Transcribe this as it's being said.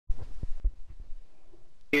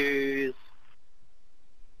Use...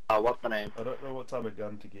 Oh, what's the name? I don't know what type of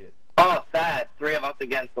gun to get. Oh, sad. 3 of us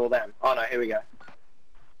against all them. Oh no, here we go.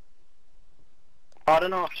 I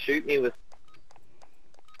don't know if shoot me was...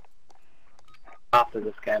 After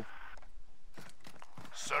this game.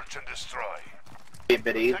 Search and destroy. Be a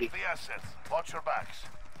bit easy. Protect the assets. Watch your backs.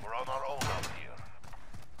 We're on our own out here.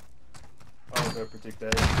 I'll go protect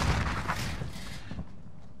that.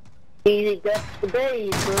 That's the day,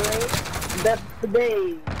 boy. That's the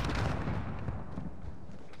day.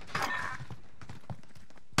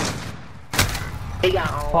 He got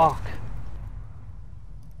home. Fuck.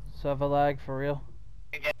 Server lag for real.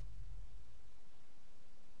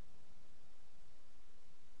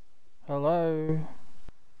 Hello.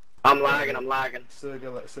 I'm lagging.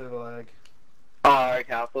 Server lag. Oh,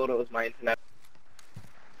 okay, I thought it was my internet.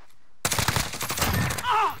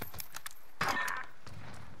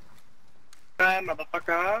 Hey,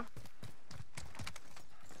 motherfucker.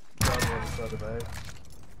 Down the other side of A.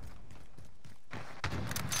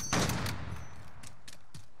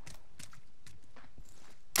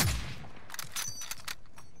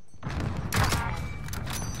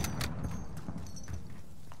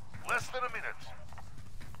 Less than a minute.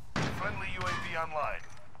 Friendly UAV online.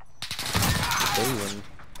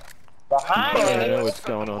 Behind I don't me! know what's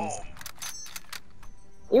going on.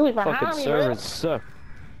 He was behind Fucking me, servers suck.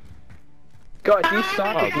 Guys, you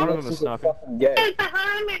suck. Oh, one of them is sniping. It's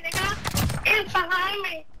behind me, nigga. It's behind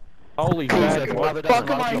me. Holy shit. Why the fuck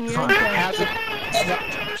am I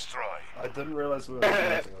here? Destroy. I didn't realize we were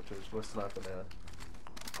sniping, we're sniping now.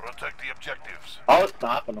 Protect the objectives. I was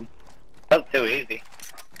sniping them. That's too easy.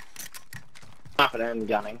 Sniping and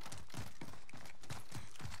gunning.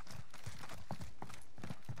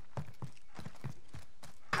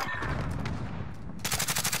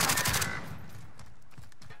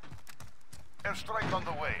 Airstrike on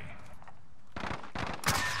the way.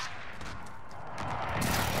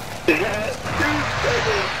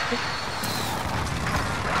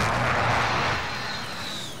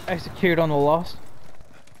 Execute on the lost.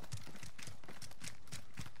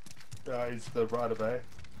 He's the right of A.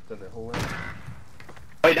 Then the hallway.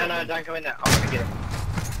 Wait, no, don't go in there. I'm gonna get him.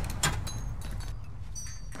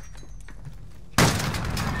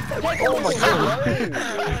 Oh my god!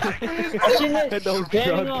 I've seen this An old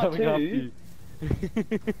standing truck up coming after too. you.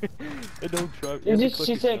 An old truck.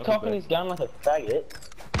 She said cocking his gun like a faggot.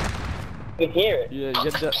 You can hear it. Yeah, you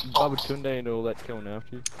get that Babatunde and all that coming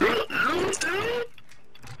after you.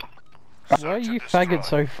 Why are you faggot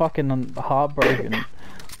so fucking heartbroken?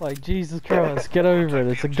 Like, Jesus Christ, get over it.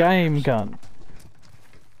 It's a game, cunt.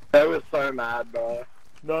 They were so mad, bro.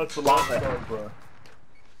 No, it's the last time, bro.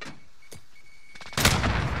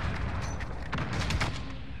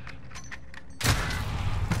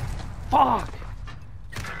 Fuck!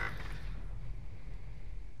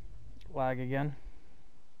 Lag again.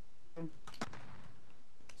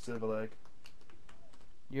 Server lag.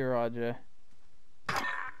 You're RJ.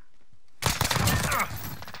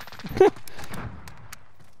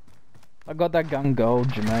 I got that gun gold,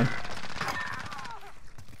 Jermaine.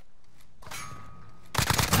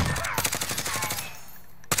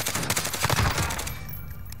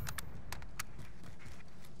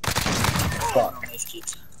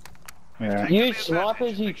 Yeah. You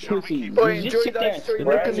snipers, you pussies. Boy, You just sit there and They're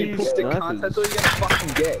not gonna spray. use snipers. That's all you're gonna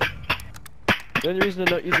fucking get. The only reason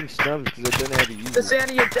they're not using snipers is because they don't know how to use The them. sound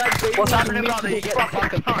of your dad beating What's you happening, in the brother? You middle getting of the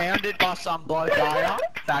fucking pounded by some bloke, are ya?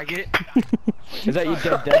 Faggot. Is that your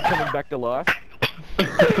dead dad coming back to life?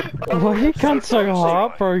 Why you cunt so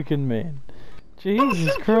heartbroken, man?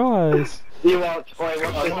 Jesus Christ. You watch, wait,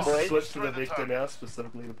 I'm watch gonna this, boys. switch to the Victor now,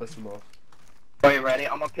 specifically to piss him off. Are you ready?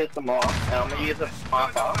 I'm gonna piss them off, and I'm gonna use a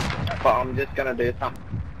sniper, but I'm just gonna do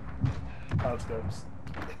something. Hard scopes.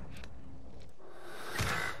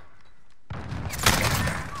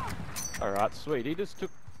 Alright, sweet. He just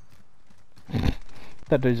took.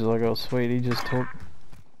 That dude's like, oh sweet, he just took.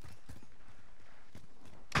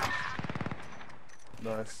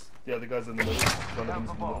 Nice. Yeah, the guy's in the middle. One of them's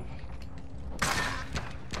in the middle.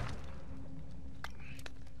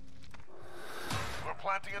 We're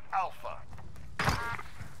planting at Alpha.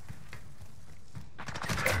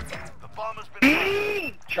 The bomb has been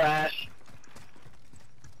planted. Trash.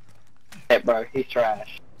 Hey, bro, he's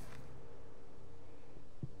trash.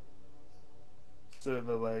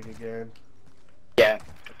 Server lag again. Yeah.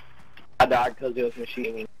 I died because he was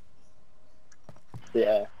machining.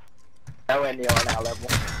 Yeah. Nowhere near on our level.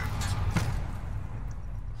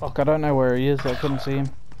 Fuck, I don't know where he is, I couldn't see him.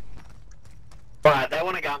 Right, they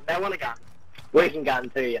want a gun, they want a gun. We can gun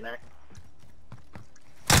too, you know.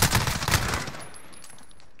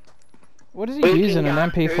 What is he We can using, an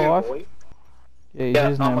gun too, MP5? boy. Yeah, he's Yeah,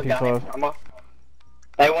 using I'm an a gunning. MP5.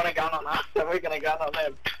 They want a gun on us, so we're gonna gun on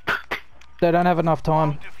them. They don't have enough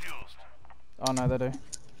time. Bomb defused. Oh no, they do.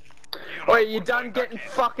 Wait, you done getting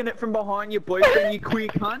fucking it from behind your boyfriend, you queer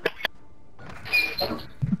cunt?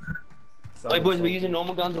 Wait, boys, we're using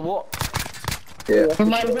normal guns or what? Yeah.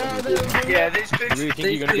 Yeah, these You really think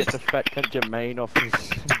you're gonna get the fat cunt Jermaine off his...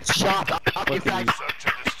 Shut up, you fucking... fag. Search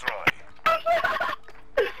and destroy.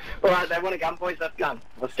 Alright, they want a gun, boys, let's gun.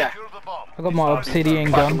 Let's go. Secure the bomb. I got my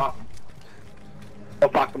obsidian Fuck them gun. up. I'll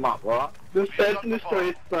fuck them up, alright? This search and destroy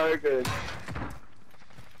is so good.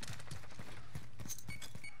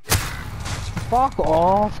 Fuck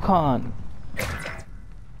off, cunt.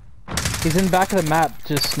 He's in the back of the map,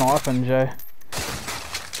 just sniping, Joe.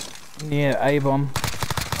 Yeah, A-bomb.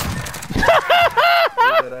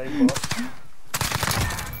 That aimbot.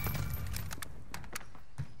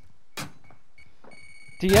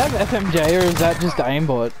 Do you have FMJ or is that just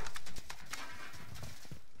aimbot?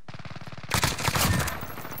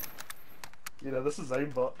 You know, this is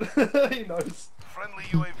aimbot. He knows. Friendly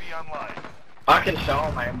UAV online. I can show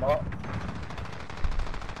him, man, what?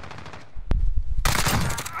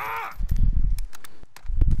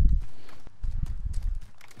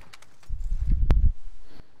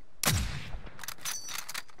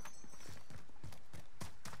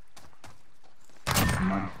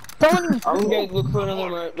 I'm going to look for another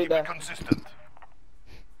road with Keep it that. consistent.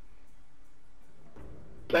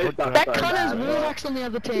 They're so That so cunt has bad, war bro. hacks on the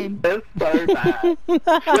other team. They're so bad.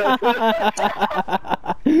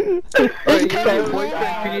 Hey, They're you and so your boyfriend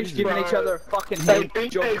bad, finished giving bro. each other a fucking They hand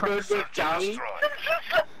think job they're cunt. good with Search and guns. destroy.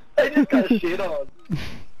 They just got shit on.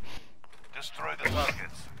 Destroy the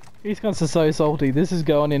targets. These cunts are so salty. This is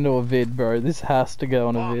going into a vid, bro. This has to go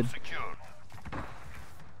on a Bomb vid. secured.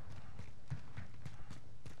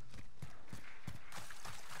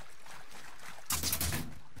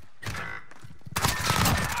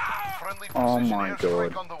 Friendly Oh precision my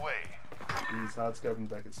airstrike God. on the way. He's hard scoping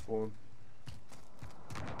back at spawn.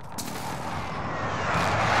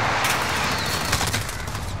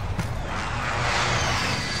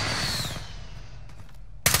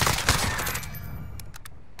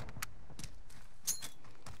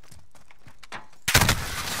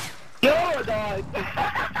 No, I died.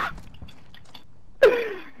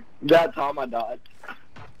 That time I died.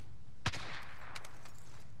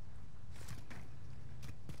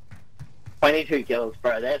 "22 kills,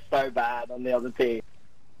 bro. They're so bad on the other team."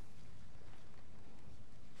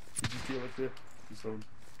 Did you feel it there? You saw him.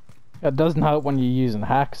 It doesn't help when you're using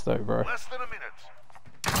hacks, though, bro. Less than a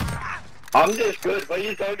minute. I'm just good. What are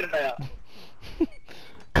you talking about?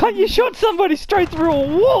 Can't you shot somebody straight through a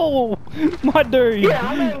wall, my dude? Yeah,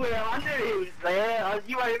 I know where I knew he was there.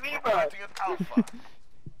 You ain't me, bro. Fighting at Alpha.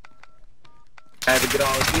 Have a good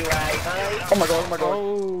old UA, Oh my god, oh my god.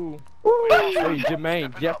 Oh! Hey,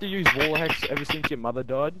 Jermaine, do you have to use wall hacks ever since your mother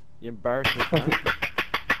died? You embarrassing cunt.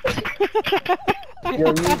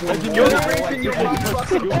 You're the reason your mum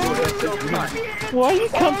fucking killed herself, cunt. Why you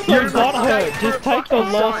come so butthurt? Just take the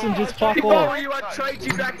loss and just fuck If I were off. you, I'd trade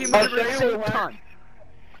you back in I'll with the show you receipt, what- cunt.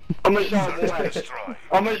 I'm gonna show him Search and more. destroy.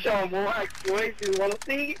 I'm gonna show him more hacks, boys. You wanna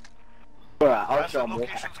see? Alright, I'll show Asset him more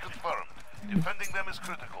locations hacks. confirmed. Defending them is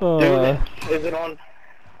critical. Do Uh, this. Is it on?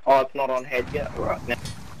 Oh, it's not on head yet. Right now.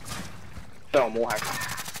 Show him more hacks.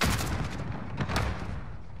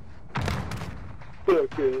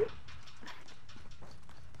 Okay.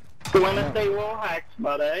 You wanna see more hacks,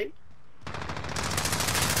 buddy?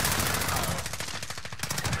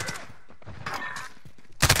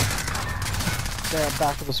 they're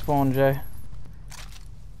back of the spawn, Jay.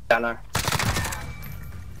 I know.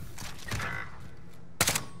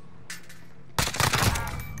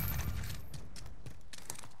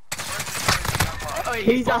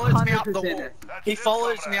 He's follows me up the 100% wall. it. That's He it,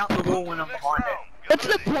 follows comrade. me up the wall when I'm Next behind it. round. Get What's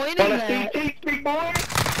the ready. point of Wanna see that? cheeks, big boy?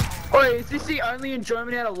 Wait, is this the only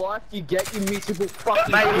enjoyment out of life you get, you miserable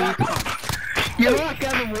fucking Mate, queer cunt? You like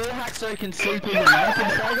having wall hacks so you can sleep in the night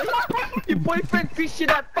and say Your boyfriend fished you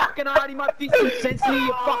that fucking hard, he might fish some sense into you,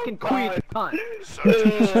 you fucking queer cunt. Search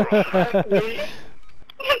and destroy.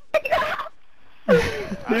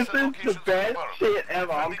 This is the best shit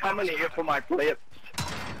ever. I'm coming here for my clips.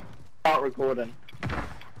 Start recording.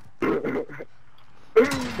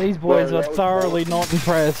 These boys Bro, are that was thoroughly not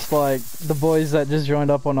impressed. Like, the boys that just joined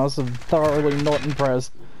up on us are thoroughly not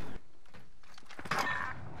impressed.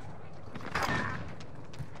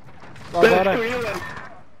 Like,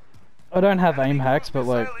 I don't have aim hacks, but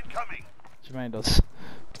like, Missile incoming. Jermaine does.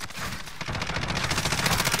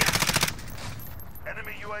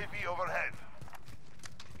 Enemy UAV overhead.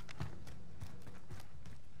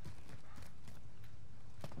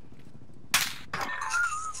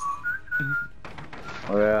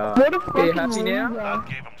 Yeah. What a fucking you happy now? That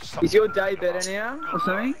gave him something. Is your day better now, or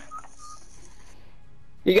something?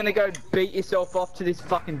 You're gonna go beat yourself off to this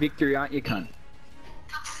fucking victory, aren't you, cunt?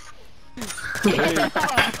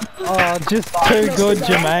 Oh, just too good,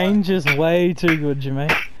 Jermaine. Just way too good,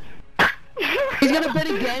 Jermaine. He's got a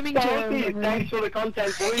better gaming chair. Thanks for the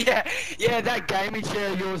content, boys. Yeah, that gaming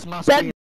chair of yours must be